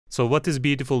So what is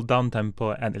beautiful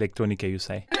downtempo and electronica, you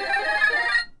say?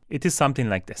 It is something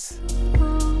like this.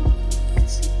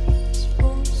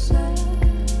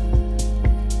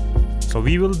 So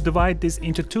we will divide this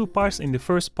into two parts. In the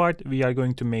first part, we are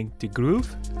going to make the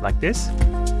groove like this.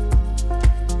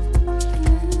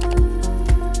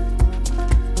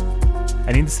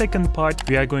 And in the second part,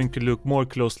 we are going to look more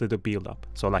closely to build up.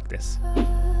 So like this.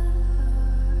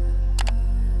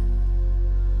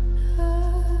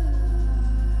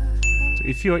 So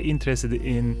if you are interested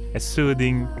in a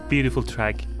soothing, beautiful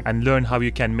track and learn how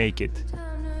you can make it,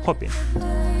 hop in.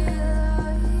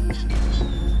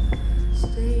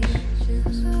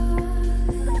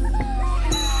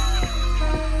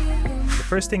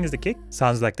 First thing is the kick.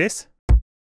 Sounds like this.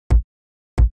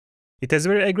 It has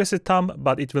very aggressive thumb,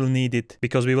 but it will need it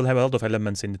because we will have a lot of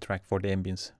elements in the track for the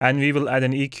ambience. And we will add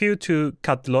an EQ to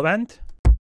cut the low end.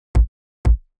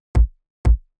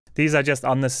 These are just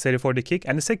unnecessary for the kick.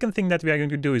 And the second thing that we are going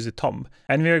to do is the tom.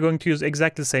 And we are going to use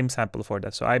exactly the same sample for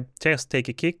that. So I just take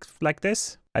a kick like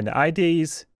this. And the idea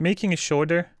is making it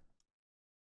shorter.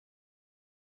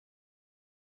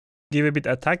 Give a bit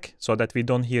attack so that we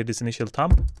don't hear this initial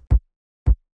thump.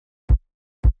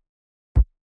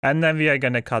 And then we are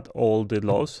gonna cut all the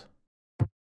lows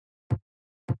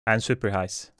and super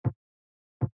highs.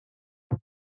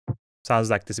 Sounds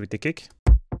like this with the kick.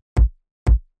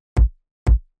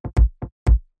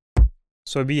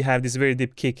 So we have this very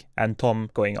deep kick and tom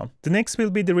going on. The next will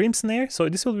be the rim snare. So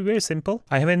this will be very simple.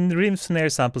 I have a rim snare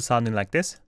sample sounding like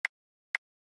this.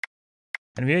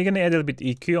 And we are gonna add a little bit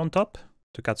EQ on top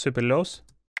to cut super lows.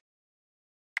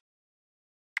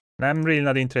 And I'm really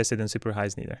not interested in super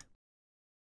highs neither.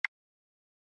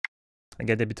 I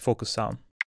get a bit focused sound.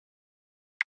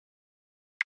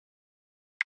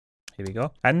 Here we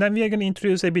go. And then we are going to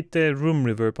introduce a bit room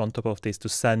reverb on top of this to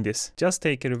send this. Just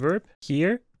take a reverb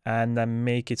here and then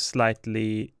make it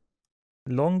slightly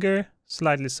longer,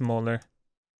 slightly smaller.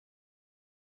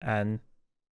 And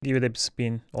give it a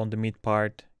spin on the mid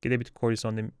part. Get a bit chorus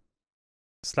on the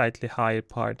slightly higher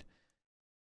part.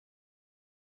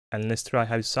 And let's try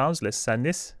how it sounds. Let's send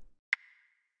this.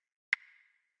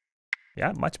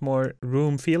 Yeah, much more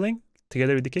room feeling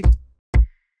together with the kick.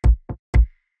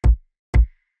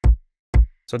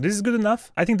 So this is good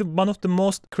enough. I think one of the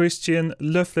most Christian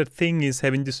Löffler thing is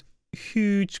having this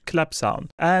huge clap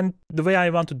sound. And the way I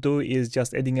want to do is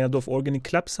just adding a lot of organic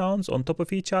clap sounds on top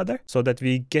of each other so that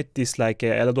we get this like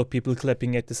a lot of people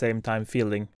clapping at the same time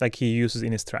feeling like he uses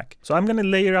in his track. So I'm going to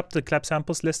layer up the clap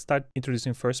samples. Let's start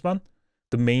introducing first one,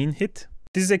 the main hit.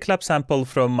 This is a clap sample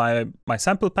from my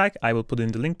sample pack. I will put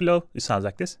in the link below. It sounds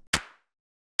like this.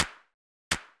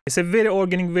 It's a very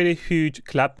organic, very huge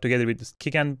clap together with this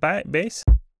kick and bass.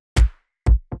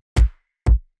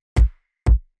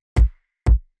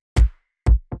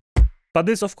 But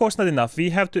this is of course not enough.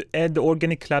 We have to add the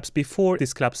organic claps before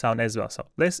this clap sound as well. So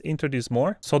let's introduce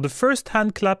more. So the first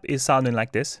hand clap is sounding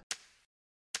like this.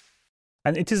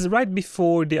 And it is right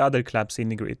before the other claps in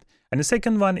the grid. And the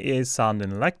second one is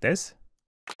sounding like this.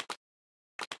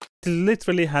 It's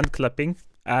literally hand clapping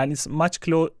and it's much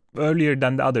earlier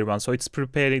than the other one. So it's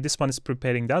preparing, this one is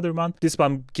preparing the other one. This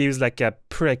one gives like a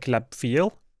pre-clap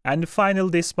feel. And the final,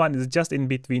 this one is just in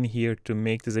between here to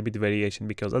make this a bit variation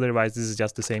because otherwise this is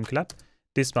just the same clap.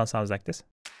 This one sounds like this.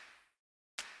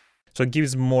 So it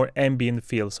gives more ambient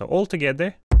feel. So all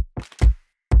together.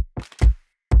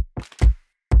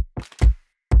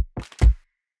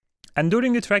 And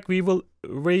during the track, we will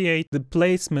variate the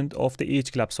placement of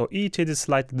each clap. So each hit is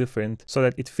slightly different so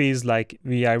that it feels like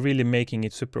we are really making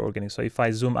it super organic. So if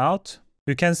I zoom out,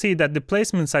 you can see that the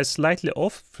placements are slightly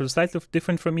off, slightly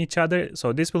different from each other.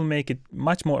 So this will make it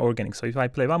much more organic. So if I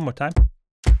play one more time.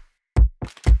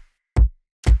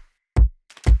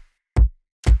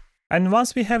 And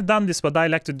once we have done this, what I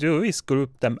like to do is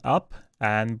group them up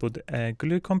and put a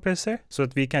glue compressor so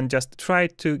that we can just try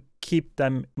to keep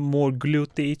them more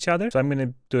glued to each other. So I'm going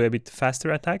to do a bit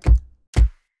faster attack.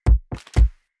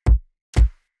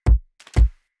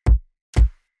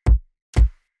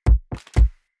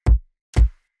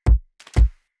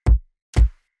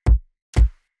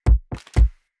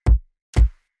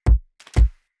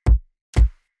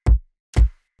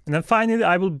 And then finally,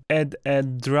 I will add a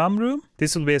drum room.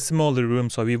 This will be a smaller room,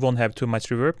 so we won't have too much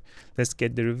reverb. Let's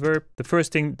get the reverb. The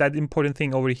first thing, that important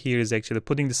thing over here is actually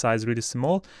putting the size really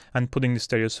small and putting the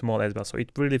stereo small as well. So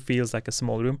it really feels like a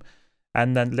small room.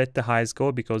 And then let the highs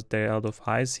go because there are a lot of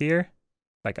highs here.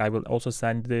 Like I will also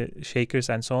send the shakers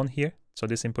and so on here. So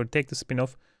this is important. Take the spin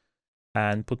off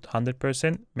and put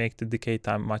 100%, make the decay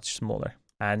time much smaller.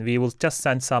 And we will just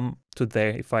send some to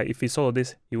there. If we saw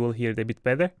this, you will hear it a bit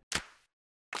better.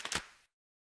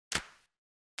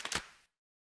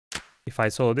 If I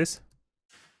solo this.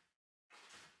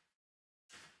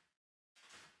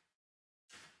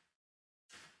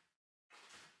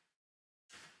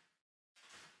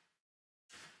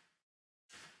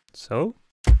 So.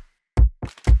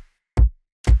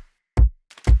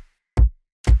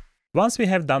 Once we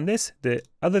have done this, the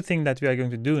other thing that we are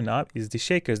going to do now is the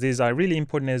shakers. These are really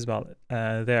important as well.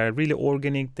 They are really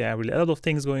organic. There are really a lot of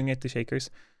things going at the shakers.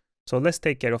 So let's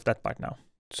take care of that part now.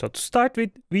 So to start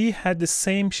with, we had the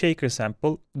same shaker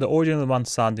sample, the original one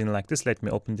sounding like this. Let me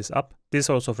open this up. This is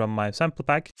also from my sample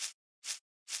pack.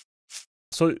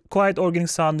 So quite organic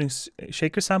sounding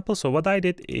shaker sample. So what I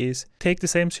did is take the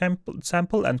same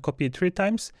sample and copy it 3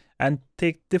 times and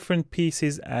take different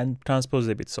pieces and transpose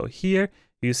a bit. So here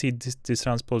you see this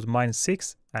transpose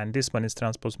 -6 and this one is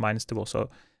transpose -2 also.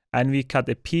 And we cut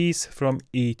a piece from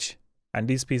each and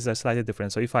these pieces are slightly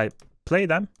different. So if I play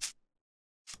them,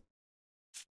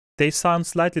 they sound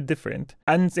slightly different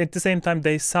and at the same time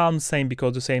they sound same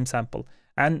because the same sample.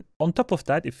 And on top of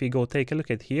that, if we go take a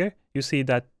look at here, you see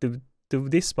that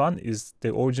this one is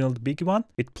the original big one.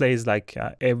 It plays like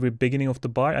every beginning of the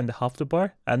bar and the half the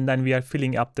bar, and then we are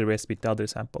filling up the rest with the other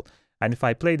sample. And if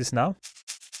I play this now,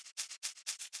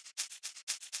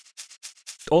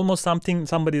 almost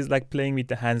somebody is like playing with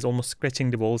the hands, almost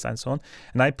scratching the walls and so on.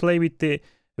 And I play with the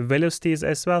velocities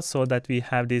as well so that we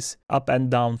have this up and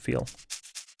down feel.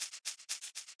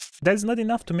 That's not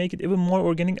enough to make it even more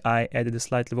organic. I added a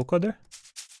slightly vocoder.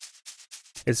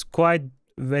 It's quite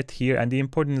wet here, and the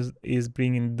importance is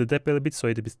bringing the depth a little bit so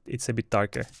it's a bit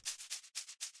darker.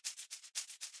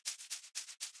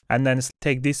 And then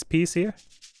take this piece here.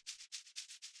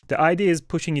 The idea is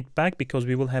pushing it back because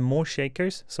we will have more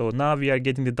shakers. So now we are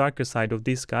getting the darker side of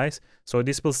these guys. So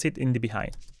this will sit in the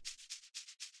behind.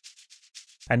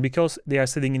 And because they are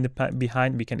sitting in the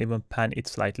behind, we can even pan it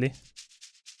slightly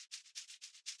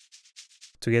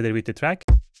together with the track.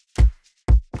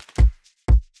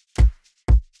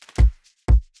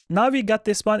 Now we got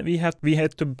this one, we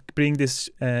had to bring this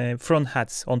front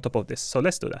hats on top of this. So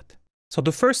let's do that. So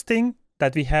the first thing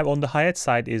that we have on the hi-hat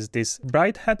side is this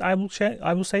bright hat. I will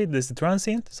say this is the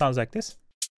transient. Sounds like this.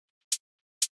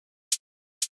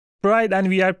 Bright, and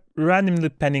we are randomly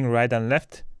panning right and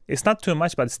left. It's not too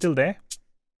much, but it's still there.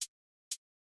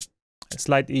 A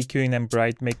slight EQing and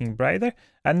bright, making brighter.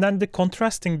 And then the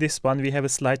contrasting this one, we have a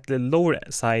slightly lower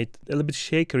side, a little bit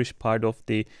shakerish part of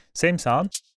the same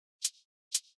sound.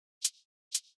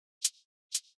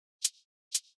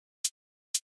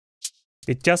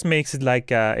 It just makes it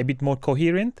like a bit more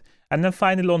coherent. And then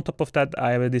finally on top of that,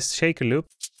 I have this shaker loop.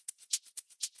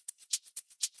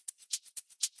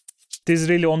 This is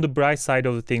really on the bright side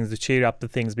of the things, to cheer up the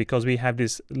things, because we have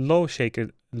this low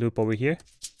shaker loop over here.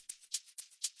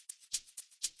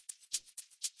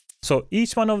 So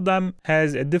each one of them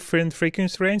has a different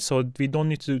frequency range, so we don't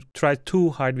need to try too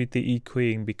hard with the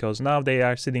EQing, because now they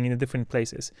are sitting in different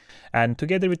places. And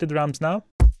together with the drums now,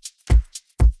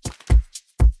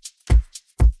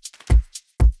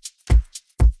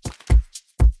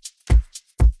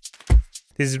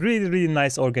 this is really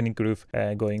nice organic groove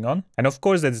going on. And of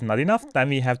course that is not enough, then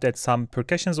we have to add some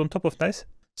percussions on top of this.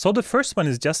 So the first one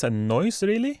is just a noise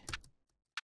really.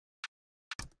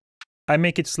 I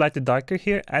make it slightly darker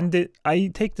here, and I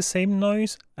take the same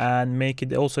noise and make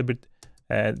it also a bit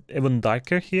even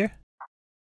darker here.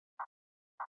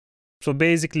 So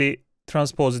basically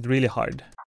transpose it really hard.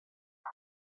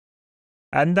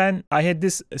 And then I had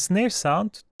this snare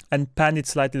sound and pan it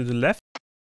slightly to the left.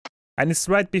 And it's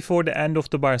right before the end of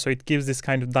the bar, so it gives this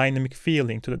kind of dynamic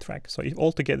feeling to the track. So if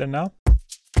all together now.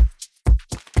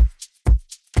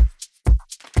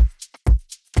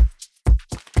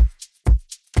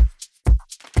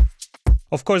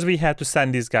 Of course, we have to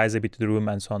send these guys a bit to the room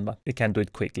and so on, but we can do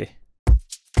it quickly.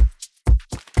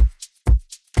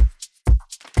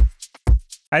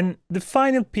 And the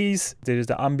final piece, there is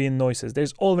the ambient noises.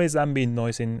 There's always ambient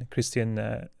noise in Christian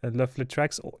Löffler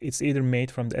tracks. It's either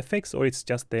made from the effects or it's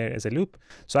just there as a loop.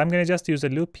 So I'm going to just use a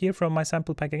loop here from my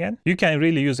sample pack again. You can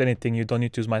really use anything. You don't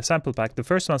need to use my sample pack. The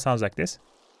first one sounds like this.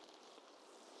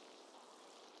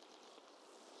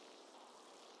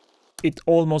 It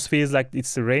almost feels like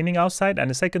it's raining outside, and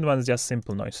the second one is just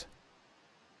simple noise.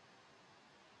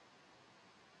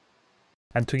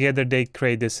 And together they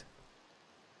create this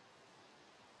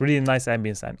really nice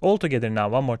ambient sound. All together now,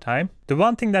 one more time. The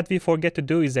one thing that we forget to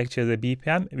do is actually the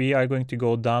BPM. We are going to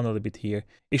go down a little bit here.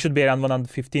 It should be around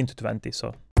 115 to 20,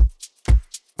 so.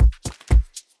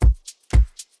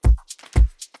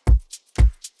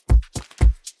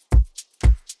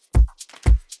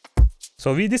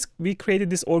 So we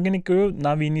created this organic groove.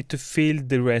 Now we need to feel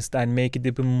the rest and make it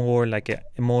even more like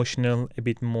emotional, a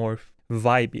bit more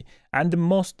vibey. And the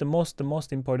most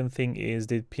important thing is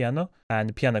the piano and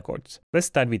the piano chords. Let's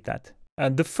start with that.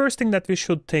 And the first thing that we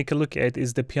should take a look at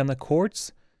is the piano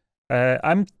chords.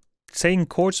 I'm saying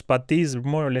chords, but these are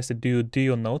more or less the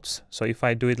duo notes. So if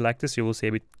I do it like this, you will see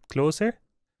a bit closer.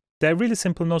 They're really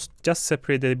simple notes, just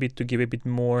separated a bit to give a bit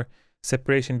more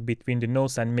separation between the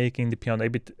notes and making the piano a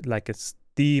bit like it's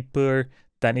deeper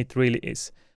than it really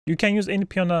is. You can use any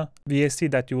piano VST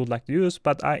that you would like to use,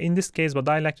 but in this case, what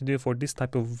I like to do for this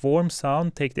type of warm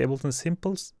sound, take the Ableton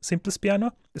simplest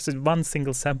piano. This is one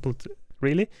single sample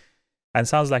really, and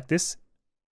sounds like this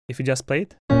if you just play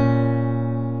it.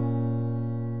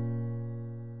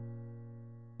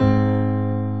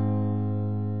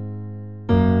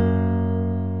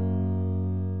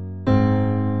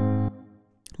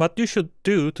 What you should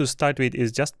do to start with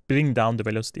is just bring down the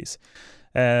velocities.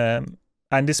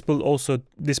 And this will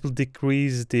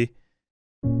decrease it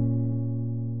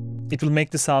will make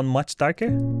the sound much darker.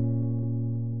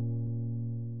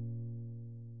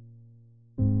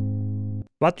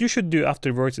 What you should do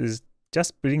afterwards is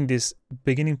just bring this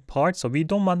beginning part. So we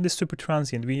don't want this super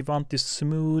transient, we want this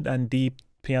smooth and deep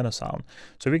piano sound.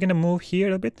 So we're gonna move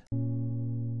here a bit.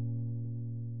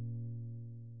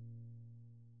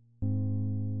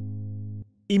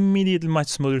 Immediately much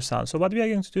smoother sound. So what we are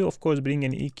going to do, of course, bring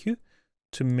an EQ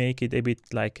to make it a bit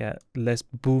like a less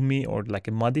boomy or like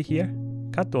a muddy here.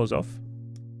 Cut those off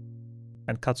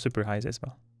and cut super highs as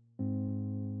well.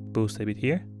 Boost a bit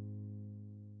here.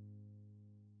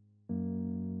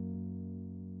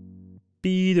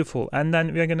 Beautiful. And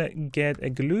then we are gonna get a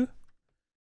glue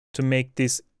to make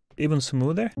this even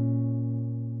smoother.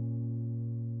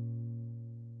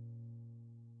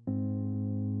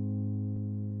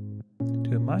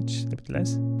 Too much, a bit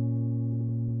less.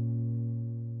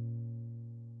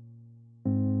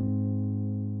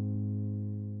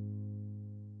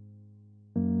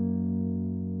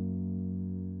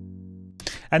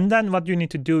 And then what you need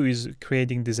to do is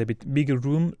creating this a bit bigger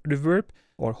room reverb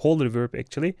or whole reverb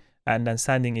actually, and then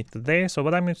sending it to there. So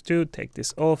what I'm going to do, take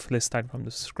this off. Let's start from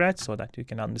the scratch so that you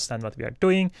can understand what we are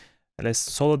doing. Let's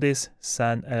solo this,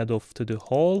 send it off to the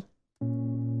whole.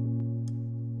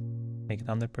 Make it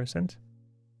 100%.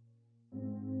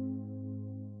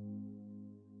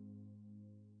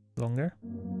 Longer.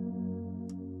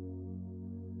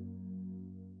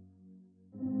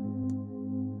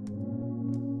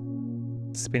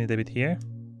 Spin it a bit here.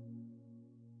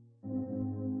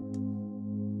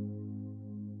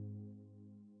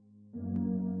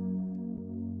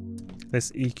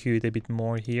 Let's EQ it a bit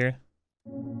more here.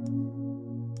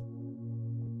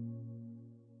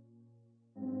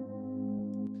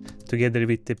 Together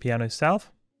with the piano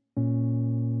itself.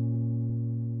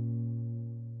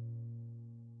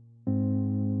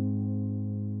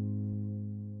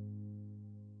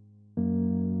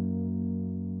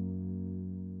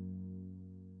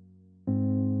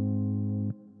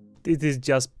 It is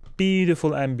just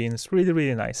beautiful ambience,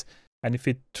 really nice. And if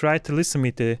you try to listen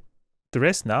with the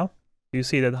rest now, you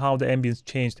see that how the ambience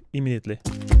changed immediately.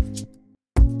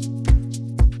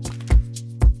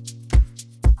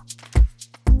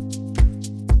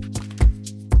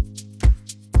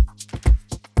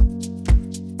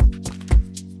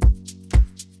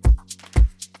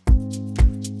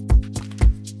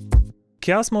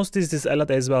 Chiasmos is this a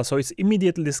lot as well, so it's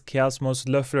immediately this Chiasmos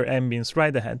Löffler ambience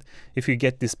right ahead if you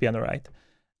get this piano right.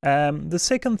 The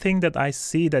second thing that I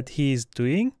see that he is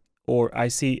doing, or I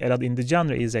see a lot in the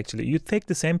genre, is actually you take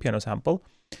the same piano sample,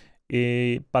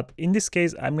 but in this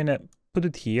case I'm gonna put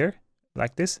it here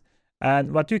like this,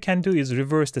 and what you can do is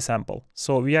reverse the sample.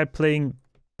 So we are playing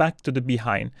back to the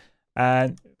behind,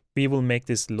 and we will make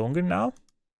this longer now,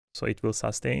 so it will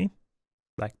sustain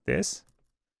like this.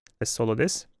 Let's solo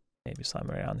this. Maybe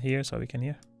somewhere around here so we can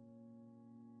hear.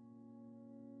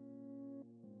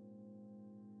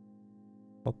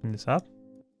 Open this up.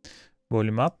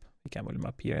 Volume up. We can volume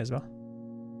up here as well.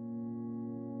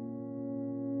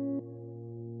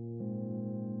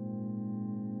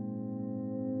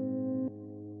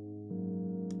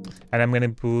 And I'm going to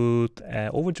put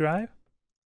overdrive.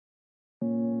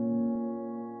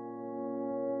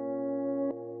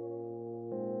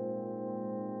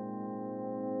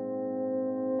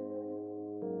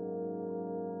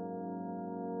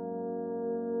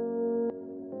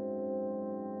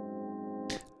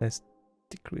 Let's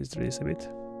decrease this a bit.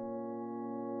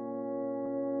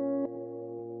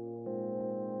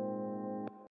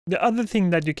 The other thing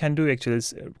that you can do actually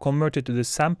is convert it to the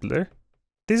sampler.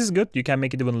 This is good. You can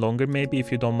make it even longer maybe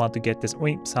if you don't want to get this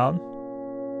sound.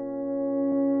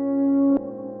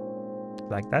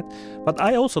 Like that. What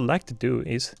I also like to do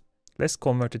is, let's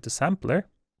convert it to sampler.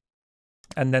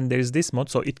 And then there's this mode,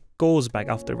 so it goes back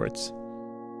afterwards.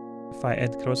 If I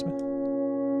add crossbar,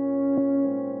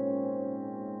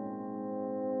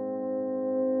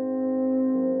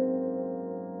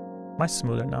 much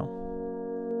smoother now.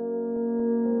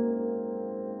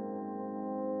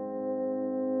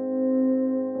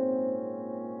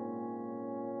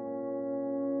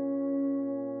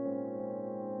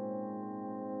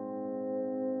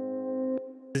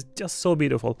 It's just so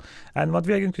beautiful. And what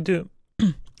we are going to do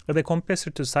with the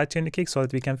compressor to sidechain the kick so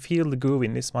that we can feel the groove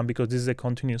in this one, because this is a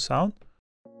continuous sound.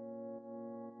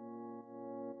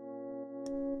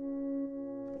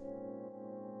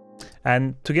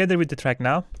 And together with the track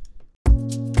now,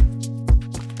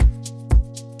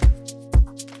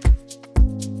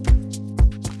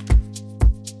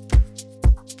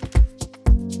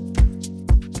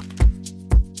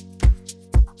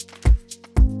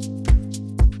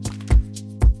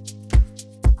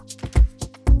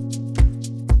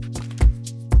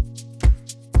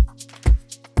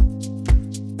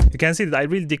 you can see that I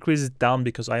really decrease it down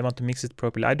because I want to mix it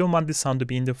properly. I don't want this sound to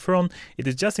be in the front. It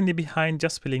is just in the behind,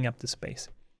 just filling up the space.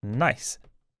 Nice.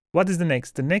 What is the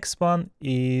next? The next one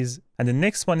is, and the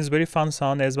next one is very fun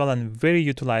sound as well, and very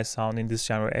utilized sound in this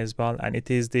genre as well. And it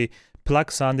is the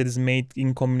plug sound that is made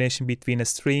in combination between a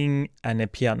string and a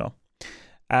piano.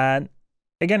 And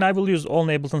again, I will use all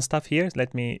Ableton stuff here.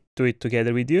 Let me do it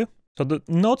together with you. So the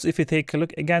notes, if you take a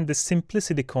look, again, the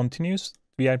simplicity continues.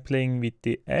 We are playing with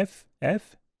the F,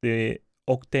 the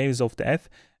octaves of the F,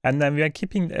 and then we are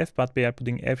keeping the F, but we are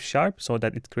putting F sharp so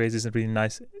that it creates this really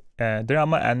nice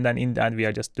drama, and then in the end we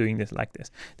are just doing this like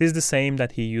this. This is the same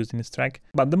that he used in his track.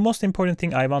 But the most important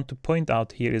thing I want to point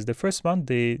out here is the first one,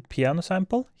 the piano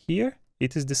sample here.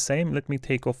 It is the same. Let me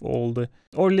take off all the,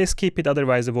 or let's keep it,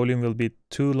 otherwise the volume will be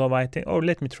too low, I think. Or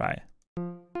let me try.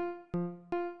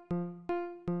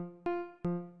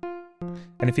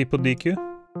 And if we put the EQ,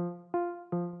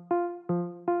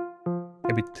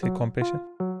 a bit compression,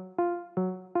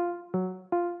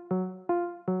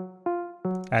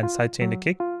 and sidechain the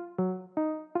kick.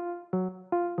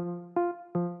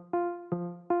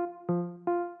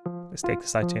 Let's take the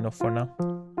sidechain off for now.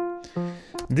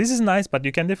 This is nice, but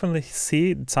you can definitely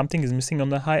see something is missing on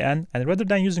the high end. And rather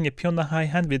than using a piano high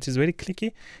end, which is very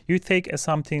clicky, you take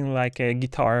something like a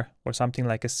guitar or something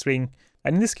like a string.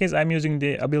 And in this case, I'm using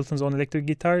the Ableton's own electric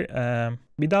guitar.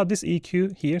 Without this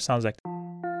EQ here, sounds like.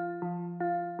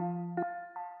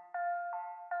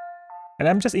 And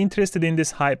I'm just interested in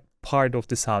this high part of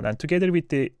the sound, and together with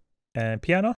the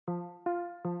piano,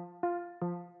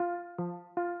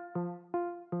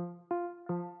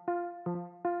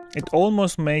 it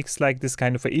almost makes like this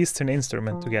kind of an Eastern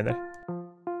instrument together.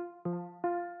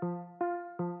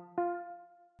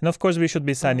 And of course we should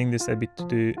be sending this a bit to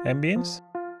the ambience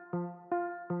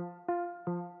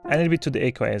and a little bit to the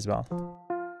echo as well,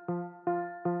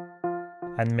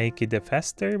 and make it a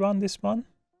faster one, this one.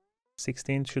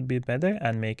 16 should be better,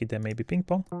 and make it a maybe ping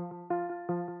pong.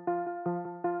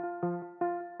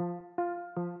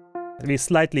 We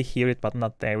slightly hear it, but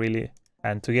not there really.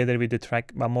 And together with the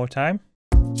track one more time.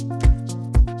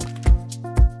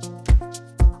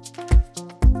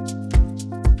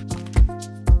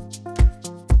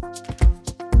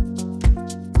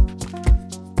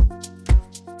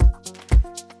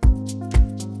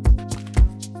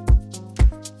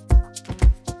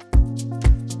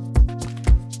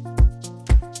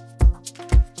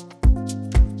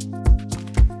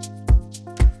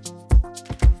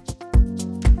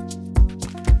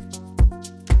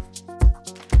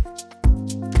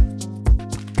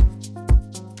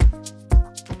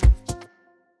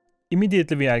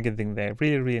 Immediately we are getting there,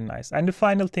 really nice. And the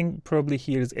final thing probably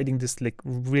here is adding this like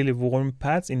really warm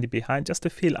pads in the behind, just to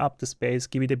fill up the space,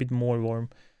 give it a bit more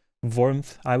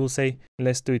warmth, I will say.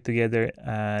 Let's do it together.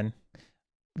 And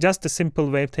just a simple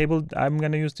wavetable. I'm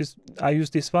gonna use this. I use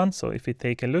this one. So if we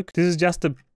take a look, this is just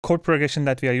the chord progression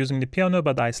that we are using the piano,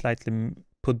 but I slightly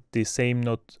put the same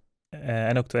note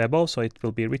an octave above, so it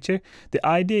will be richer. The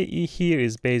idea here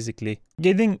is basically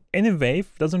getting any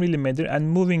wave, doesn't really matter,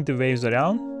 and moving the waves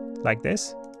around like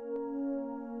this,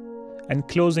 and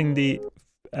closing the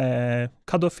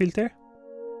cutoff filter.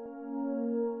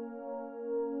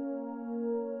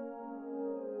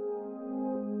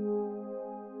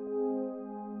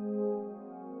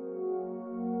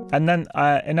 And then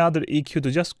another EQ to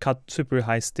just cut super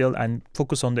high still and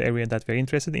focus on the area that we're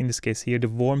interested in. In this case here, the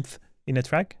warmth in a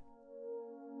track.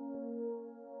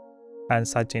 And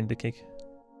sidechain the kick.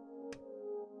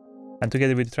 And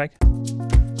together with the track.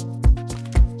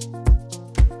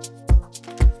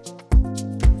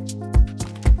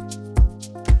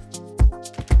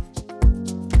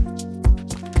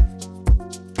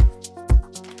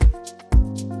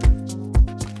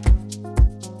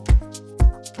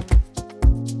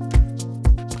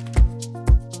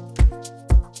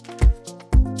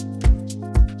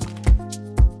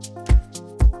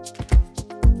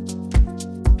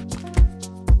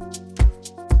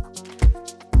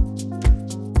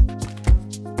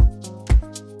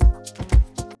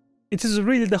 it is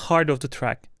really the heart of the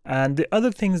track. And the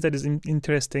other things that is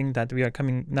interesting that we are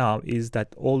coming now is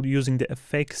that all using the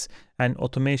effects and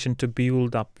automation to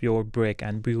build up your break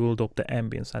and build up the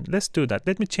ambience. And let's do that.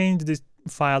 Let me change this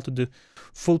file to the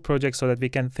full project so that we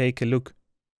can take a look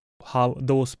how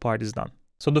those part is done.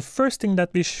 So the first thing that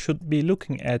we should be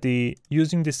looking at is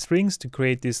using the strings to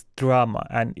create this drama.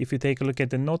 And if you take a look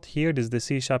at the note here, this is the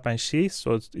C sharp and C.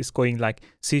 So it's going like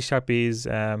C sharp is,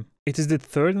 it is the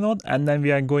third note, and then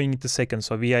we are going into second.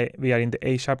 So we are in the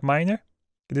A sharp minor.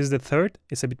 This is the third.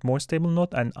 It's a bit more stable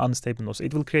note and unstable note. So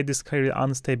it will create this very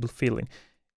unstable feeling.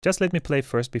 Just let me play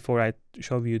first before I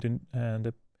show you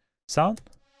the sound.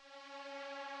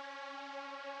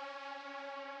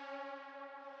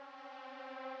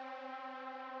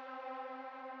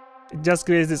 It just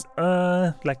creates this,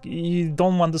 like you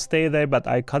don't want to stay there, but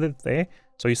I cut it there.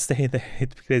 So you stay there,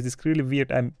 it creates this really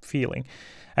weird feeling.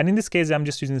 And in this case, I'm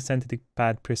just using the synthetic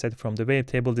pad preset from the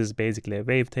wavetable. This is basically a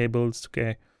wavetable.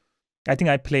 I think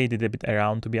I played it a bit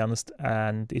around, to be honest.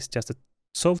 And it's just a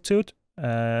sawtooth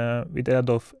with a lot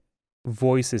of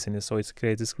voices in it. So it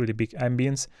creates this really big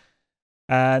ambience.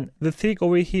 And the trick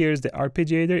over here is the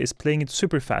arpeggiator is playing it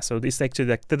super fast. So it's actually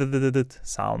like da-da-da-da-da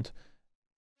sound.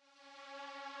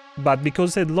 But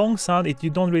because it's a long sound, you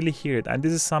don't really hear it. And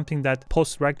this is something that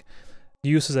post-track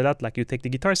uses a lot. Like you take the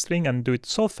guitar string and do it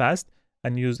so fast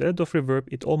and use a lot of reverb,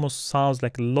 it almost sounds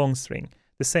like a long string.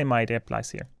 The same idea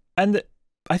applies here. And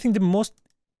I think the most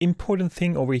important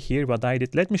thing over here, what I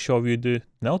did, let me show you the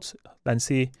notes and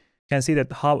you can see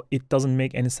that how it doesn't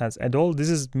make any sense at all. This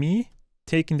is me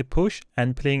taking the push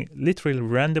and playing literally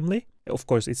randomly. Of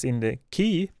course, it's in the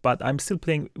key, but I'm still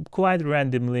playing quite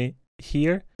randomly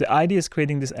here. The idea is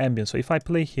creating this ambience. So if I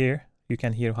play here, you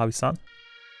can hear how it sounds.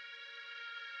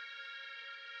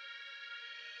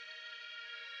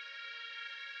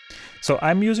 So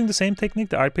I'm using the same technique.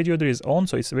 The arpeggiator is on,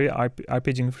 so it's very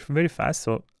arpeggiating very fast.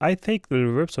 So I take the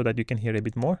reverb so that you can hear a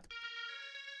bit more.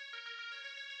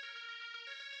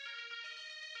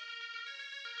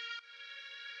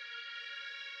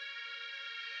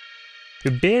 You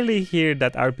barely hear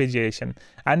that arpeggiation,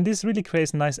 and this really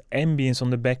creates nice ambience on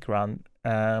the background,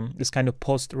 this kind of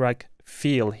post-track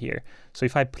feel here. So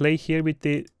if I play here with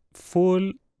the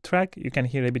full track, you can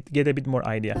hear get a bit more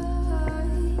idea.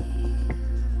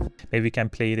 Maybe we can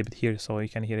play it a bit here so you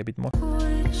can hear a bit more.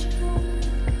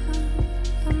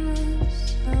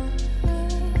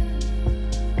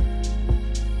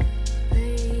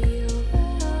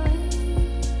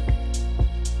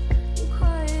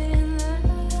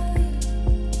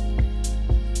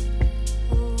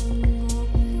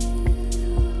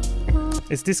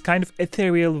 It's this kind of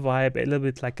ethereal vibe, a little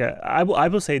bit like I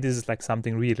will say this is like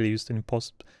something really used in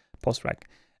post-track.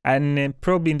 And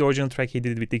probably in the original track he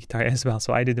did it with the guitar as well,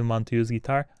 so I didn't want to use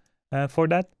guitar for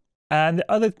that. And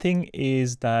the other thing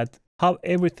is that how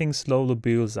everything slowly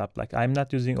builds up. Like I'm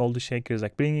not using all the shakers,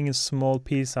 like bringing in small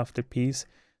piece after piece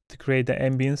to create the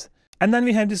ambience. And then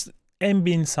we have this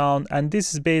ambient sound, and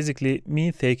this is basically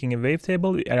me taking a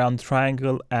wavetable around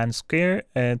triangle and square,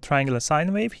 triangle and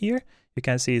sine wave here. You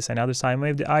can see it's another sine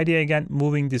wave. The idea again,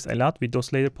 moving this a lot with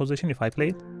oscillator position if I play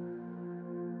it.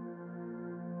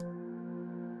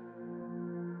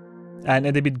 And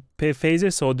add a bit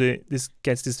phaser, so this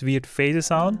gets this weird phaser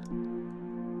sound.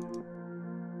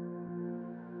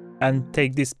 And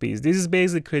take this piece. This is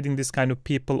basically creating this kind of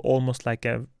people almost like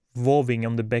a woving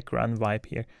on the background vibe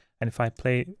here. And if I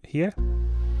play here.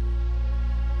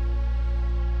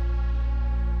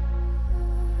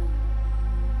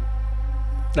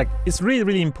 Like it's really,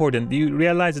 really important. You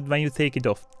realize it when you take it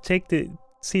off.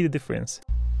 See the difference.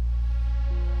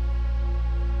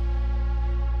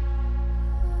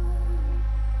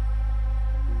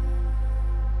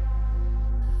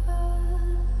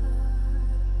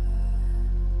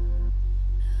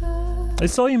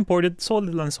 It's so important, so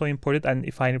little and so important. And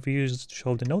if I use to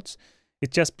show the notes,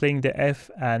 it's just playing the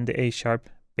F and the A sharp.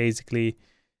 Basically,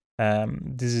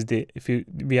 this is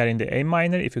we are in the A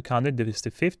minor. If you count it, this is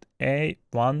the fifth. A,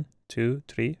 1, 2,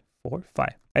 3, 4, 5.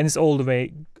 And it's all the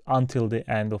way until the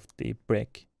end of the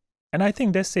break. And I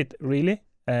think that's it, really.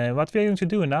 What we're going to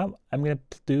do now, I'm going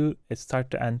to do a start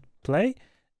to end play.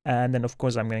 And then, of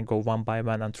course, I'm going to go one by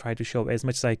one and try to show as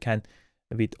much as I can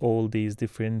with all these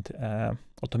different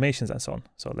automations and so on.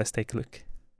 So let's take a look.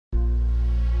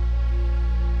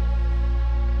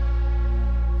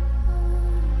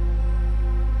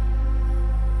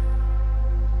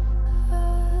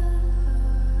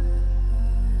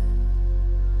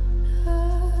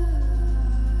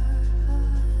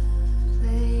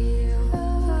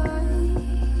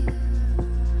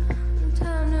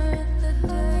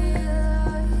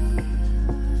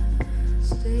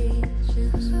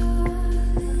 Stages.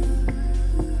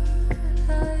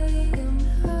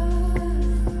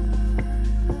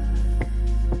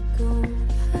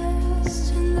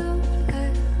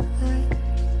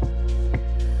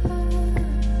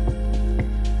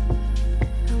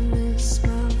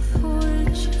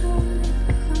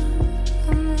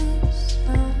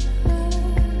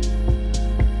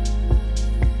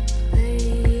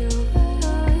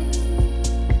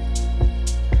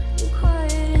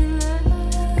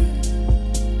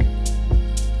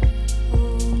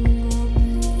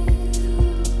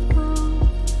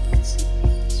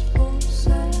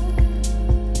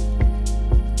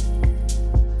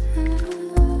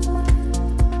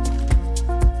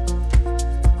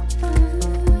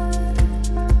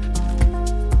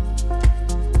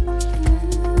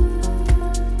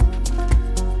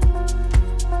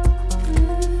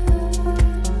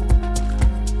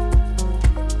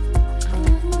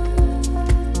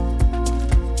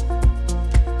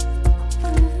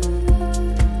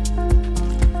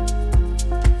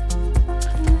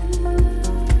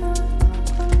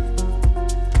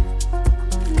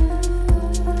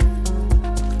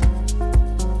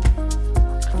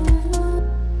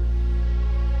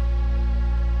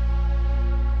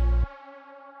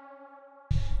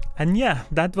 And yeah,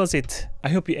 that was it. I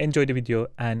hope you enjoyed the video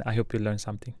and I hope you learned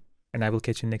something. And I will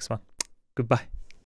catch you in the next one. Goodbye.